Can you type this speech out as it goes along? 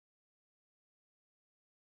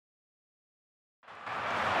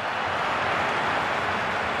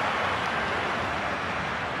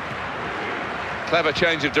Clever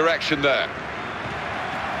change of direction there.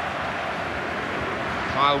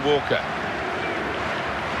 Kyle Walker.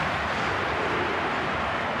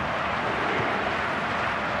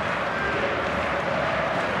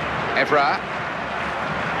 Evra.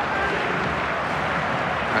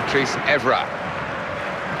 Patrice Evra.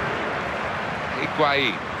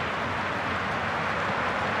 Higuain.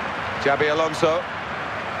 Xabi Alonso.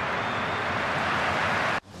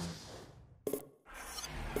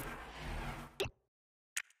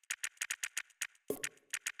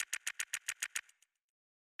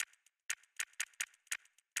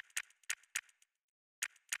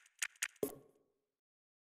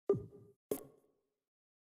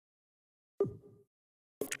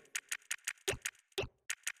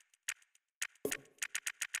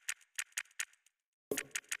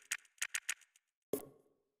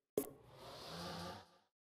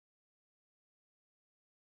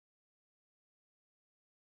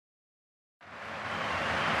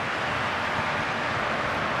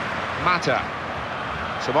 Mata.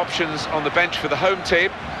 Some options on the bench for the home team.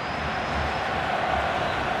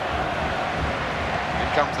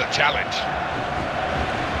 Here comes the challenge.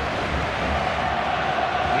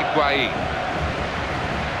 Higuain.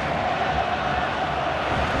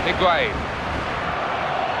 Higuain.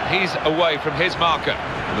 He's away from his marker.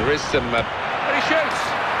 And there is some... and he shoots!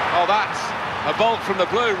 Oh, that's a bolt from the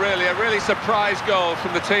blue, really. A really surprise goal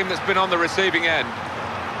from the team that's been on the receiving end.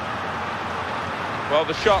 Well,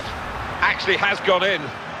 the shot actually has gone in,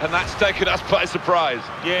 and that's taken us by surprise.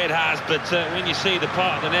 Yeah, it has, but when you see the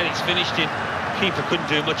part of the net it's finished in, keeper couldn't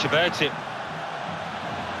do much about it.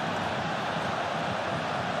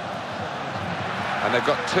 And they've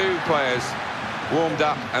got two players warmed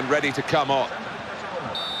up and ready to come on.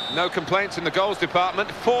 No complaints in the goals department,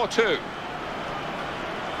 4-2.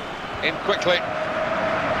 In quickly.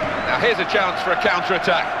 Now here's a chance for a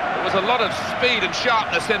counter-attack. There was a lot of speed and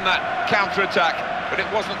sharpness in that counter-attack, but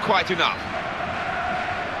it wasn't quite enough.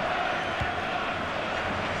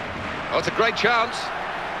 Oh, it's a great chance.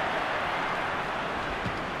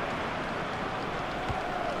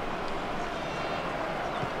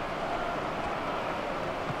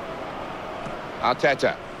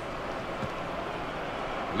 Arteta.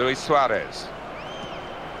 Luis Suarez.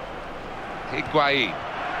 Higuain.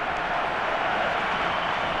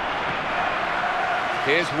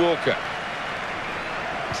 Here's Walker.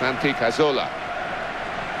 Santi Cazorla.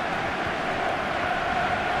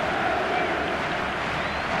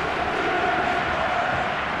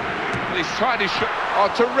 He's tried his shot. Oh,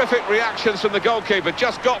 terrific reactions from the goalkeeper,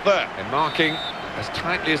 just got there. And marking as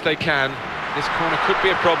tightly as they can. This corner could be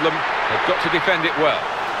a problem. They've got to defend it well.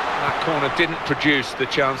 That corner didn't produce the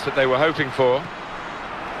chance that they were hoping for.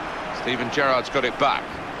 Steven Gerrard's got it back.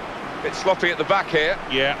 Bit sloppy at the back here.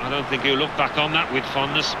 Yeah, I don't think he'll look back on that with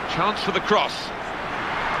fondness. Chance for the cross.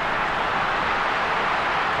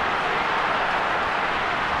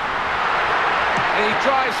 He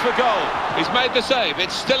drives for goal. He's made the save.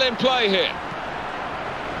 It's still in play here.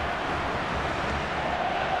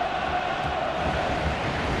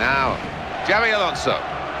 Now, Xabi Alonso.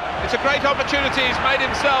 It's a great opportunity he's made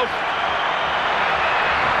himself.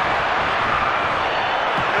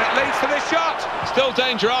 And it leads to this shot. Still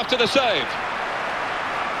danger after the save.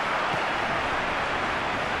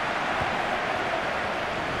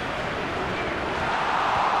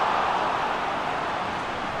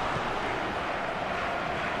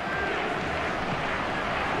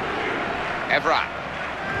 Evra.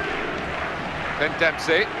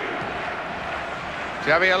 Benteke.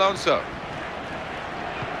 Xabi Alonso.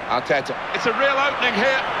 Arteta. It's a real opening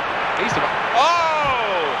here. He's the...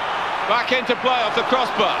 Oh! Back into play off the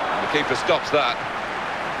crossbar. The keeper stops that.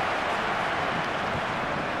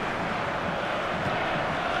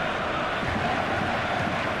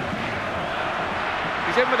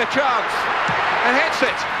 He's in with a chance. And hits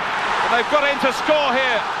it. And they've got in to score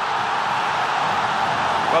here.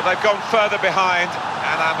 Well, they've gone further behind,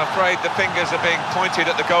 and I'm afraid the fingers are being pointed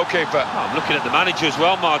at the goalkeeper. Oh, I'm looking at the manager as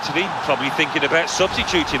well, Martin. He's probably thinking about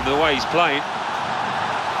substituting the way he's playing.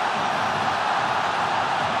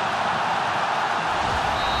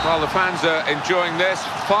 Well, the fans are enjoying this.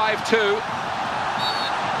 5-2.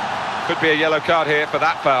 Could be a yellow card here for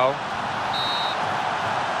that foul.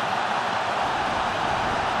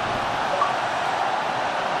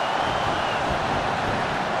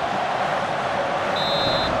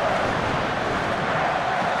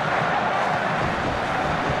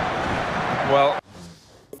 Well,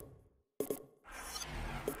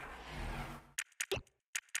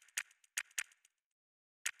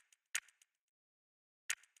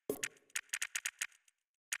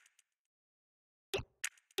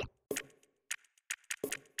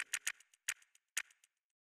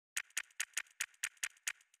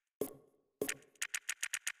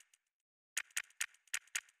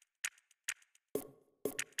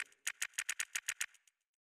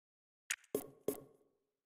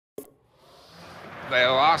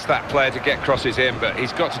 they'll ask that player to get crosses in, but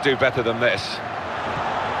he's got to do better than this.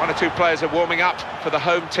 One or two players are warming up for the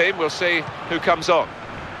home team. We'll see who comes on.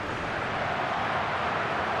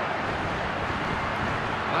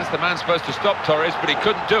 That's the man supposed to stop Torres, but he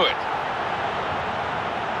couldn't do it.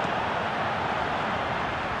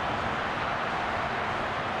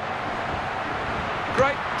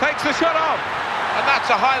 Great, takes the shot off. And that's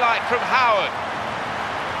a highlight from Howard.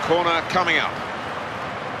 Corner coming up.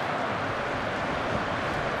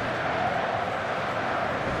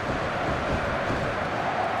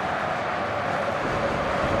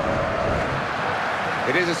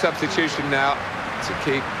 It is a substitution now to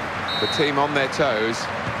keep the team on their toes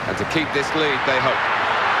and to keep this lead, they hope.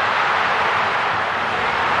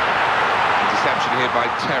 Interception here by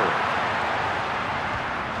Terry.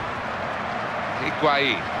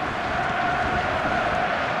 Higuain.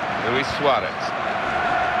 Luis Suarez.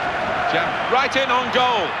 Jam right in on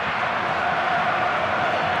goal.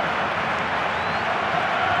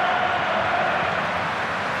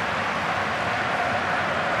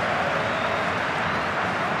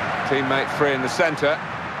 Teammate free in the centre.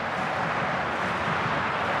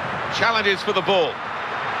 Challenges for the ball.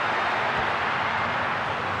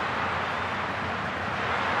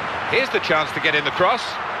 Here's the chance to get in the cross.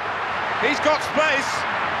 He's got space.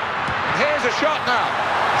 Here's a shot now.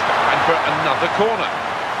 He's going for another corner.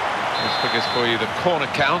 This figures for you the corner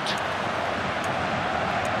count.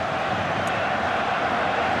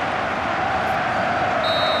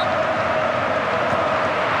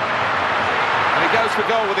 And he goes for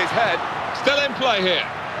goal with his head. Still in play here.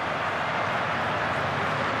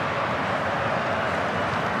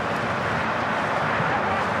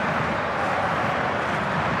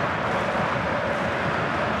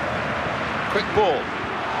 Quick ball.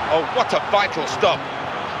 Oh, what a vital stop.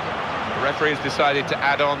 The referee has decided to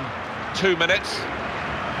add on 2 minutes.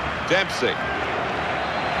 Dempsey.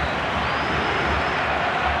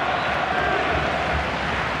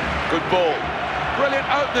 Good ball. Brilliant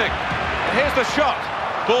opening. And here's the shot.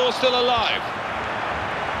 Ball still alive.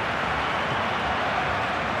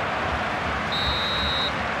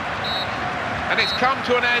 And it's come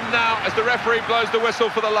to an end now as the referee blows the whistle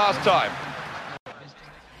for the last time.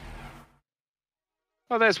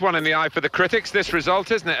 Well, there's one in the eye for the critics, this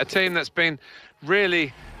result, isn't it? A team that's been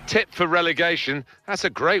really tipped for relegation. That's a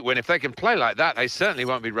great win. If they can play like that, they certainly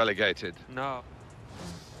won't be relegated. No.